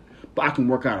trainer, but I can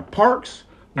work out of parks.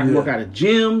 I can work out of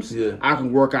gyms. Yeah. I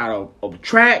can work out of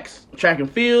tracks, track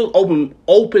and field,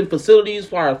 open facilities as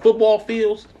far as football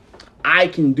fields. I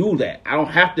can do that. I don't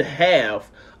have to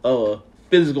have a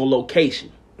physical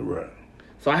location. Right.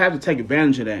 So I have to take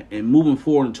advantage of that. And moving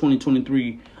forward in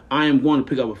 2023, I'm going to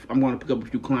pick up a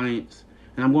few clients,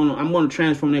 and I'm going to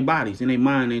transform their bodies and their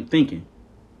mind and their thinking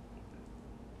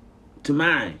to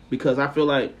mine, because I feel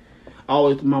like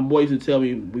my boy used to tell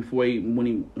me before when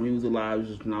he was alive,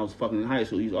 just when I was fucking in high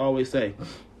school, he used to always say,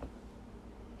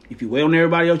 if you wait on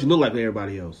everybody else, you look like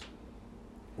everybody else.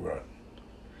 Right.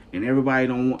 And everybody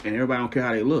don't care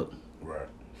how they look. Right.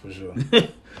 For sure.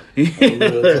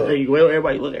 You wait on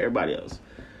everybody, look at everybody else.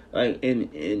 Like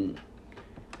and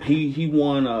he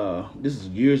won this is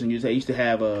years and years. He used to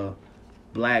have a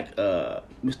black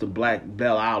Mr. Black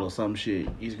Bell Out or some shit.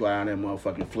 He used to go out there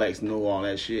motherfucking flex, know all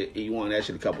that shit. He won that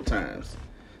shit a couple times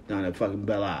down at fucking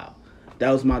Bell Out.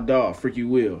 That was my dog, Freaky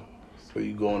Will. So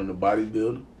you going into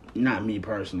bodybuilding? Not me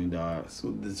personally, dog.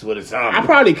 So that's what it sounded like. I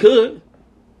probably could.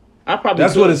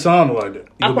 That's what it sounded like. That.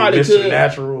 I probably could.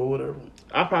 Natural or whatever.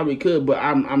 I probably could, but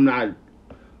I'm not.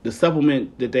 The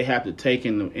supplement that they have to take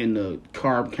in the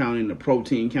carb count and the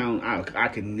protein count, I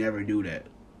could never do that.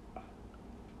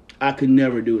 I could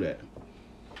never do that.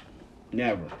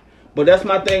 Never. But that's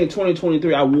my thing in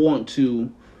 2023. I want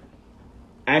to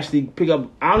actually pick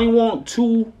up. I only want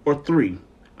 2 or 3.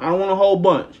 I don't want a whole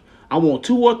bunch. I want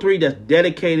 2 or 3 that's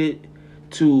dedicated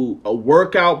to a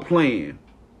workout plan.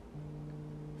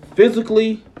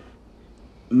 Physically,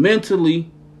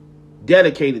 mentally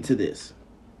dedicated to this.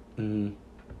 Mm-hmm.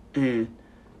 And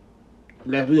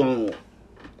that we're going to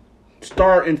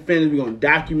start and finish. We're going to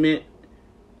document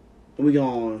we're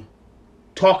gonna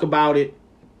talk about it,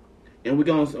 and we're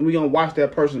gonna watch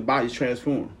that person's bodies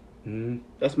transform. Mm-hmm.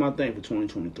 That's my thing for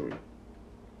 2023.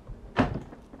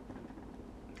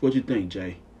 What you think,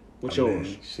 Jay? What's yours?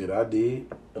 Man, shit, I did.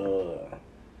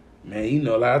 Man, you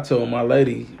know, like I told my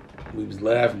lady, we was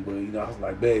laughing, but you know, I was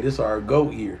like, babe, this our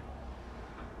GOAT year.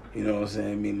 You know what I'm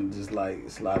saying? I mean, just like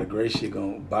it's a lot of great shit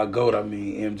going. By GOAT, I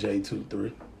mean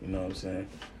MJ23. You know what I'm saying?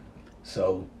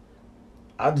 So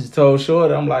I just told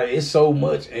Shorty, I'm like, it's so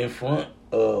much in front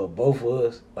of both of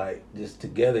us, like just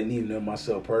together, and even in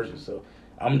myself personally. So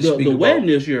I'm just speaking the wedding about,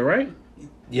 this year, right?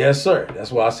 Yes, sir.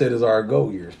 That's why I said it's our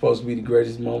GOAT year. It's supposed to be the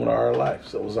greatest moment of our life.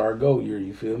 So it was our GOAT year,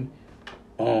 you feel me?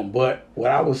 But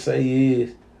what I would say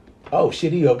is, oh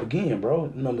shit, he up again,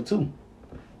 bro. Number 2.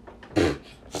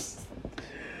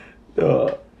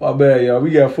 My bad, y'all.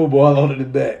 We got football on the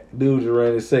back. Dude just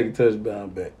ran his second touchdown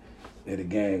back in the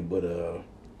game. But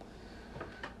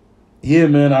yeah,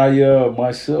 man, I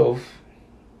myself,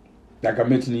 like I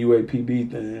mentioned the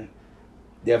UAPB thing,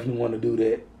 definitely want to do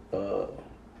that.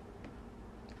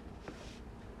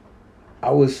 I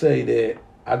would say that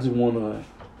I just want to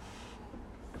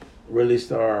really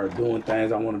start doing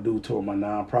things I want to do toward my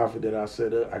nonprofit that I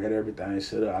set up. I got everything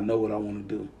set up. I know what I want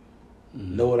to do.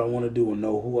 Mm-hmm. Know what I want to do and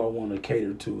know who I want to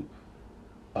cater to.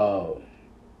 I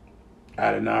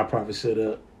had a nonprofit set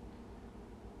up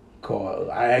called,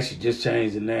 I actually just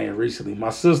changed the name recently. My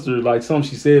sister, like something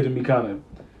she said to me kind of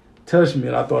touched me,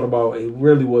 and I thought about it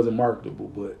really wasn't marketable,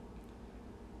 but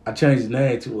I changed the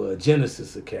name to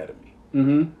Genesis Academy.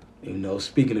 Mm-hmm. You know,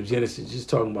 speaking of Genesis, just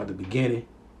talking about the beginning,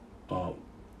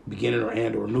 beginning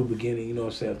or new beginning, you know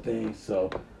what I'm saying, things. So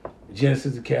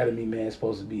Genesis Academy, man, is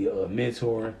supposed to be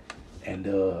mentoring and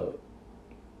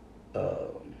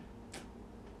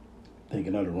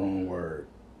thinking of the wrong word.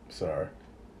 Sorry.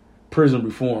 Prison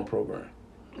reform program.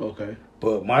 Okay.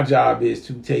 But my job is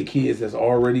to take kids that's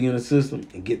already in the system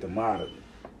and get them out of it.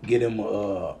 Get them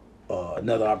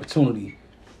another opportunity.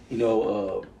 You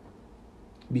know,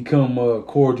 become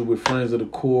cordial with friends of the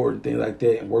court and things like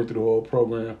that and work through the whole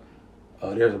program.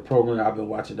 There's a program I've been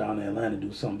watching down in Atlanta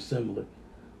do something similar.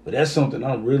 But that's something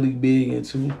I'm really big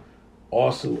into.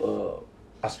 Also,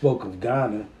 I spoke of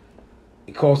Ghana.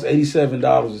 It costs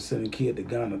 $87 to send a kid to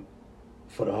Ghana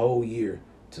for the whole year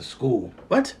to school.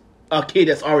 What? A kid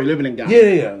that's already living in Ghana?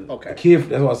 Yeah. Okay. A kid,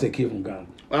 that's why I said kid from Ghana.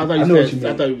 Well, I thought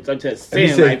you said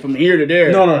saying like from here to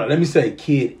there. No. Let me say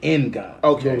kid in Ghana.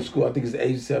 Okay. Go to school. I think it's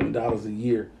 $87 a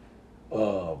year,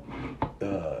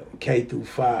 K through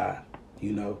 5.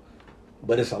 You know,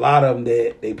 but it's a lot of them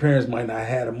that their parents might not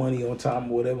have the money on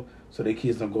time or whatever, so their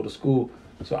kids don't go to school.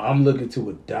 So I'm looking to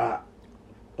adopt,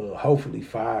 hopefully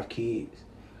 5 kids,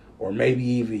 or maybe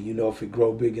even, you know, if it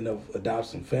grow big enough, adopt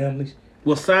some families.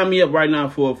 Well, sign me up right now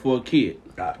for a kid.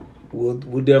 We'll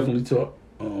definitely talk.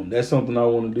 That's something I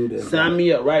want to do. Sign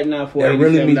me up right now for that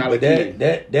really means, $87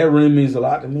 kid. That really means a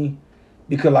lot to me,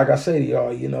 because like I say to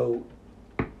y'all, you know,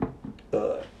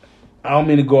 I don't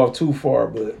mean to go off too far,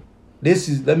 but this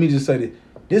is, let me just say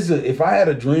this is if I had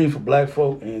a dream for black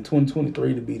folk in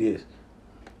 2023 to be this,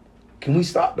 can we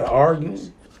stop the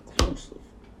arguing?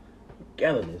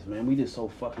 Togetherness, man. We just so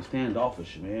fucking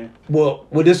standoffish, man. Well,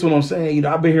 this is what I'm saying. You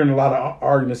know, I've been hearing a lot of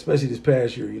arguments, especially this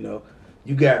past year. You know,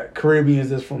 you got Caribbeans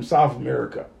that's from South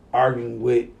America arguing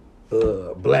with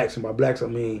blacks, and by blacks I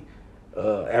mean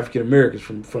African Americans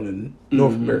from the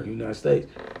North American United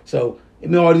States. So, you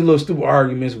know, all these little stupid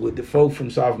arguments with the folk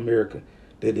from South America,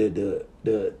 the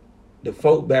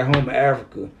folk back home in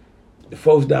Africa, the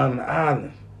folks down in the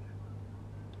island.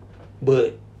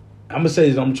 But I'm gonna say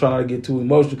this, I'm trying not to get too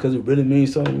emotional because it really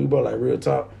means something to me, bro. Like real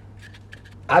talk.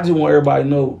 I just want everybody to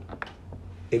know,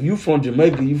 if you from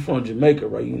Jamaica, you from Jamaica,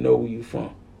 right? You know where you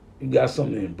from. You got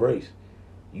something to embrace.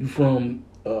 You from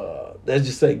let's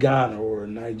just say Ghana or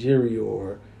Nigeria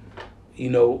or any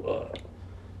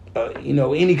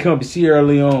country, Sierra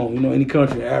Leone, you know, any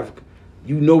country in Africa.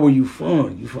 You know where you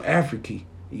from. You from Africa.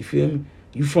 You feel me?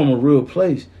 You from a real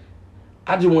place.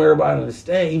 I just want everybody to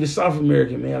understand, even South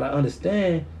American, man, I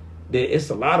understand that it's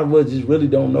a lot of us just really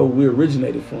don't know where we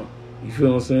originated from. You feel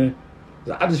what I'm saying?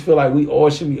 I just feel like we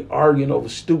all should be arguing over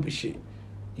stupid shit.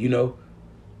 You know?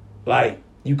 Like,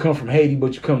 you come from Haiti,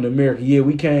 but you come to America. Yeah,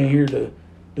 we came here to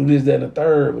do this, that, and the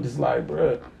third, but it's like,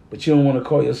 bruh, but you don't want to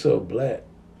call yourself black.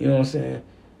 You know what I'm saying?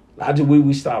 I just wish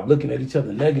we stop looking at each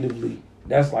other negatively.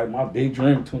 That's like my big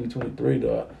dream in 2023,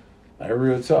 dog. Like,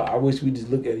 real talk. I wish we just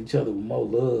look at each other with more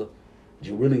love.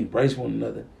 Just really embrace one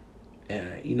another.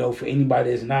 And, you know, for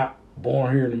anybody that's not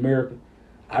born here in America,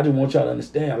 I just want y'all to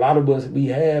understand, a lot of us, we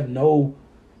have no,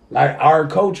 like, our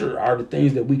culture are the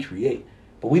things that we create.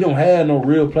 But we don't have no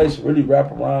real place to really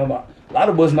wrap around A lot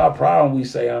of us not proud when we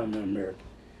say I'm an American.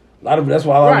 A lot of that's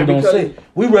why a lot of people don't say it.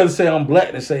 We rather say I'm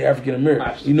black than say African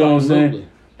American. You know what I'm saying?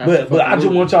 But I just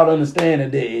want y'all to understand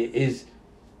that is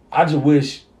I just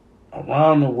wish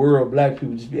around the world black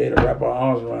people just be able to wrap our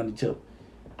arms around each other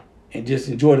and just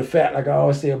enjoy the fact, like I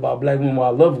always say about black women,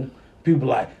 while I love them. People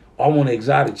like, oh, I want an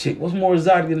exotic chick. What's more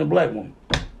exotic than a black woman?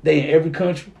 They in every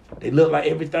country. They look like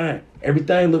everything.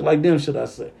 Everything look like them, should I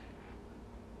say.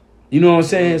 You know what I'm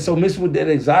saying? So mixed with that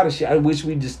exotic shit, I wish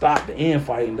we just stopped the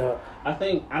infighting, dog. I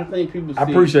think people. I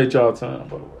appreciate y'all time,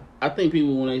 by the way. I think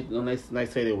people when they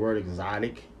say the word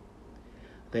exotic,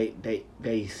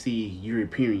 they see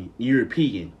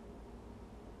European.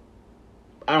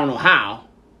 I don't know how,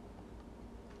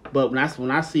 but when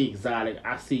I see exotic,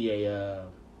 I see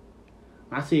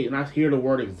when I hear the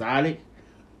word exotic,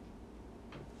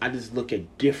 I just look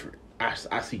at different.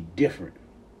 I see different.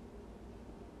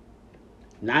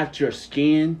 Not your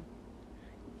skin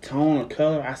tone or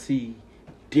color. I see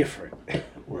different.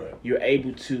 Right. You're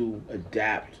able to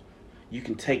adapt. You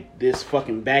can take this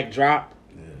fucking backdrop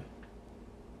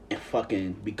and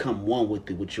fucking become one with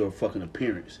it with your fucking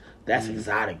appearance. That's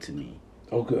exotic to me.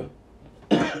 Okay.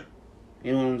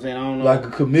 You know what I'm saying? I don't know. Like a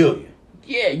chameleon.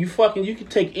 Yeah, you can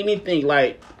take anything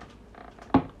like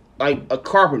a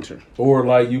carpenter. Or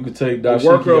like you could take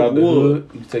dashiki out the hood.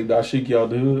 You could take dashiki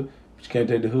out the hood. But you can't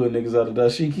take the hood niggas out of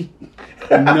dashiki.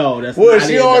 No, that's well, not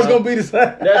she it, always dog. gonna be the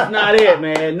same. That's not it,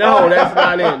 man. No, that's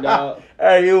not it, dog.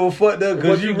 Hey, it was fucked up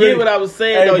because you get what I was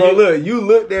saying, hey, though. Bro, look, you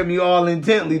looked at me all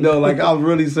intently though, like I was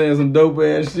really saying some dope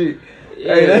ass shit.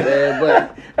 Yeah, hey, man,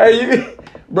 but hey,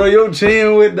 bro, your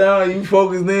chin went down. You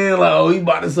focused in like, oh, he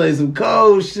about to say some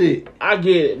cold shit. I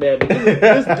get it, man. But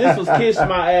this was Kiss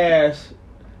My Ass.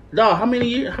 Dog, how many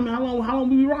years? How long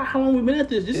we rock? How long we been at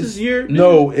this? This is year.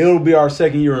 No, it'll be our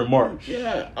second year in March.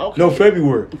 Yeah, okay. No,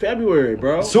 February. February,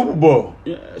 bro. Super Bowl.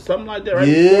 Yeah, something like that. Right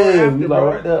Yeah, after, we bro.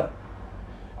 like right there.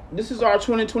 This is our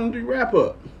 2023 wrap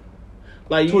up.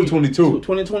 Like 2022.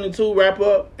 2022 wrap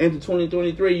up into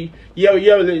 2023. You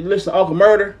ever listen to Uncle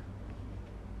Murder?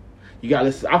 You gotta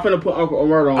listen. I'm finna put Uncle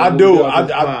Murder on. I do.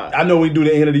 I know we do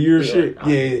the end of the year shit.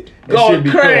 Yeah. Going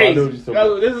crazy.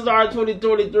 Cool. This is our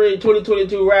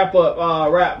 2022 wrap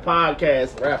up, rap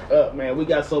podcast. Wrap up, man. We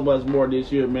got so much more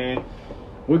this year, man.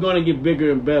 We're gonna get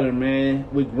bigger and better, man.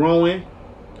 We're growing.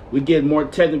 We get more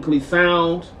technically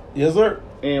sound. Yes, sir.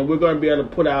 And we're gonna be able to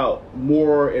put out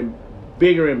more and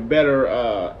bigger and better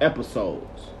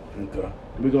episodes. Okay.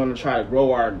 We're gonna try to grow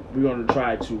we're gonna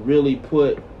try to really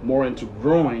put more into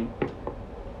growing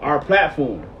our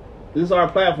platform. This is our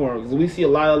platform because we see a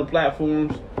lot of other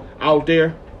platforms out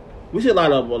there. We see a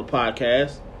lot of other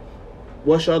podcasts.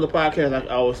 What's your other podcast?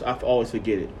 I always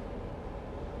forget it.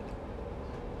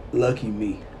 Lucky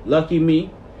Me. Lucky Me.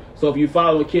 So if you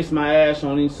follow Kiss My Ash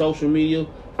on any social media,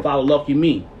 follow Lucky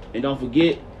Me. And don't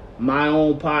forget my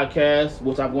own podcast,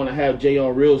 which I'm going to have Jay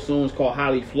on real soon. It's called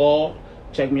Highly Flawed.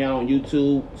 Check me out on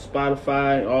YouTube,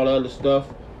 Spotify, all the other stuff.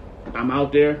 I'm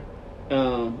out there.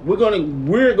 We're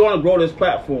gonna grow this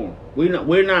platform.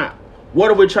 We're not. What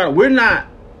are we trying? We're not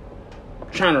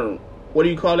trying to. What do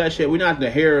you call that shit? We're not the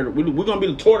hair. We're gonna be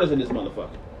the tortoise in this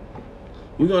motherfucker.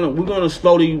 We're gonna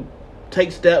slowly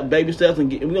take baby steps, and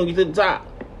we're gonna get to the top.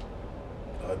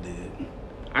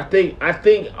 I did. I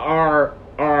think our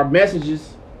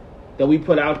messages that we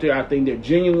put out there, I think they're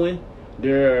genuine.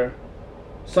 They're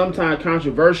sometimes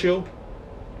controversial,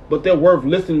 but they're worth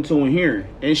listening to and hearing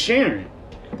and sharing.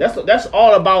 That's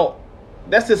all about.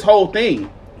 That's this whole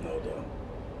thing. No doubt.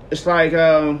 It's like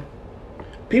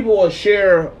people will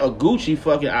share a Gucci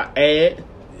fucking ad. Yeah.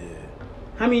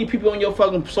 How many people on your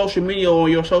fucking social media or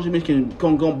your social media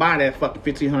can go buy that fucking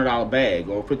 $1,500 bag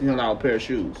or $1,500 pair of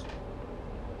shoes?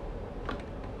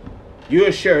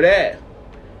 You'll share that.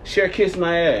 Share Kiss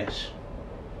My Ash.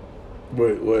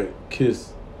 Wait.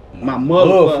 Kiss my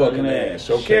motherfucking ass.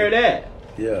 Okay. Share that.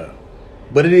 Yeah.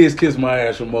 But it is Kiss My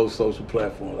Ash on most social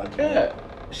platforms. Yeah.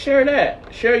 Share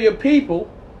that. Share your people.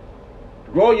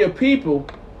 Grow your people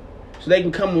so they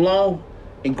can come along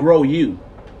and grow you.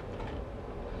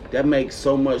 That makes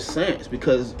so much sense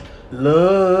because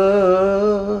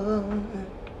love.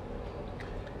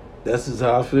 That's just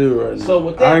how I feel right now. So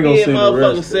with that being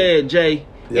motherfucker said, Jay,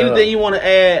 anything you want to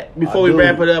add before we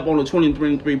wrap it up on the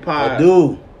 2023 pod? I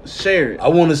do. Share it. I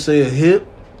want to say a hip,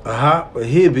 a hop, a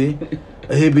hippie,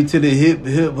 a hippie to the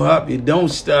hip hop. You don't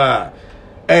stop.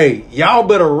 Hey, y'all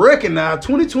better recognize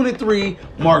 2023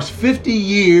 marks 50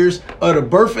 years of the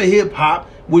birth of hip hop,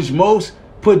 which most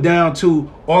put down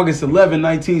to August 11,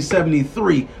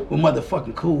 1973, when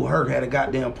motherfucking Cool Herc had a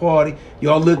goddamn party.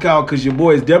 Y'all look out, because your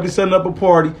boy is definitely setting up a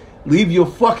party. Leave your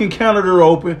fucking calendar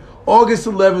open. August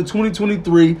 11,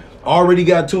 2023. Already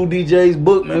got 2 DJs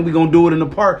booked, man. We gonna do it in the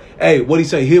park. Hey, what he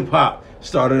say? Hip hop.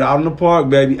 Started out in the park,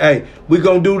 baby. Hey, we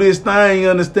gonna do this thing, you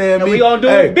understand me? We gonna do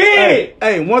it big.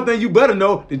 Hey, one thing you better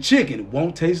know, the chicken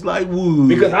won't taste like wood.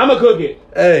 Because I'ma cook it.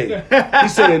 Hey, he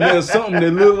said there's something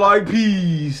that look like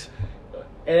peas.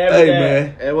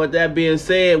 Man. And with that being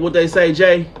said, what they say,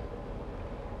 Jay?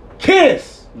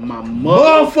 Kiss my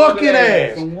motherfucking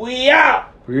ass. We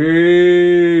out.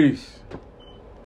 Peace.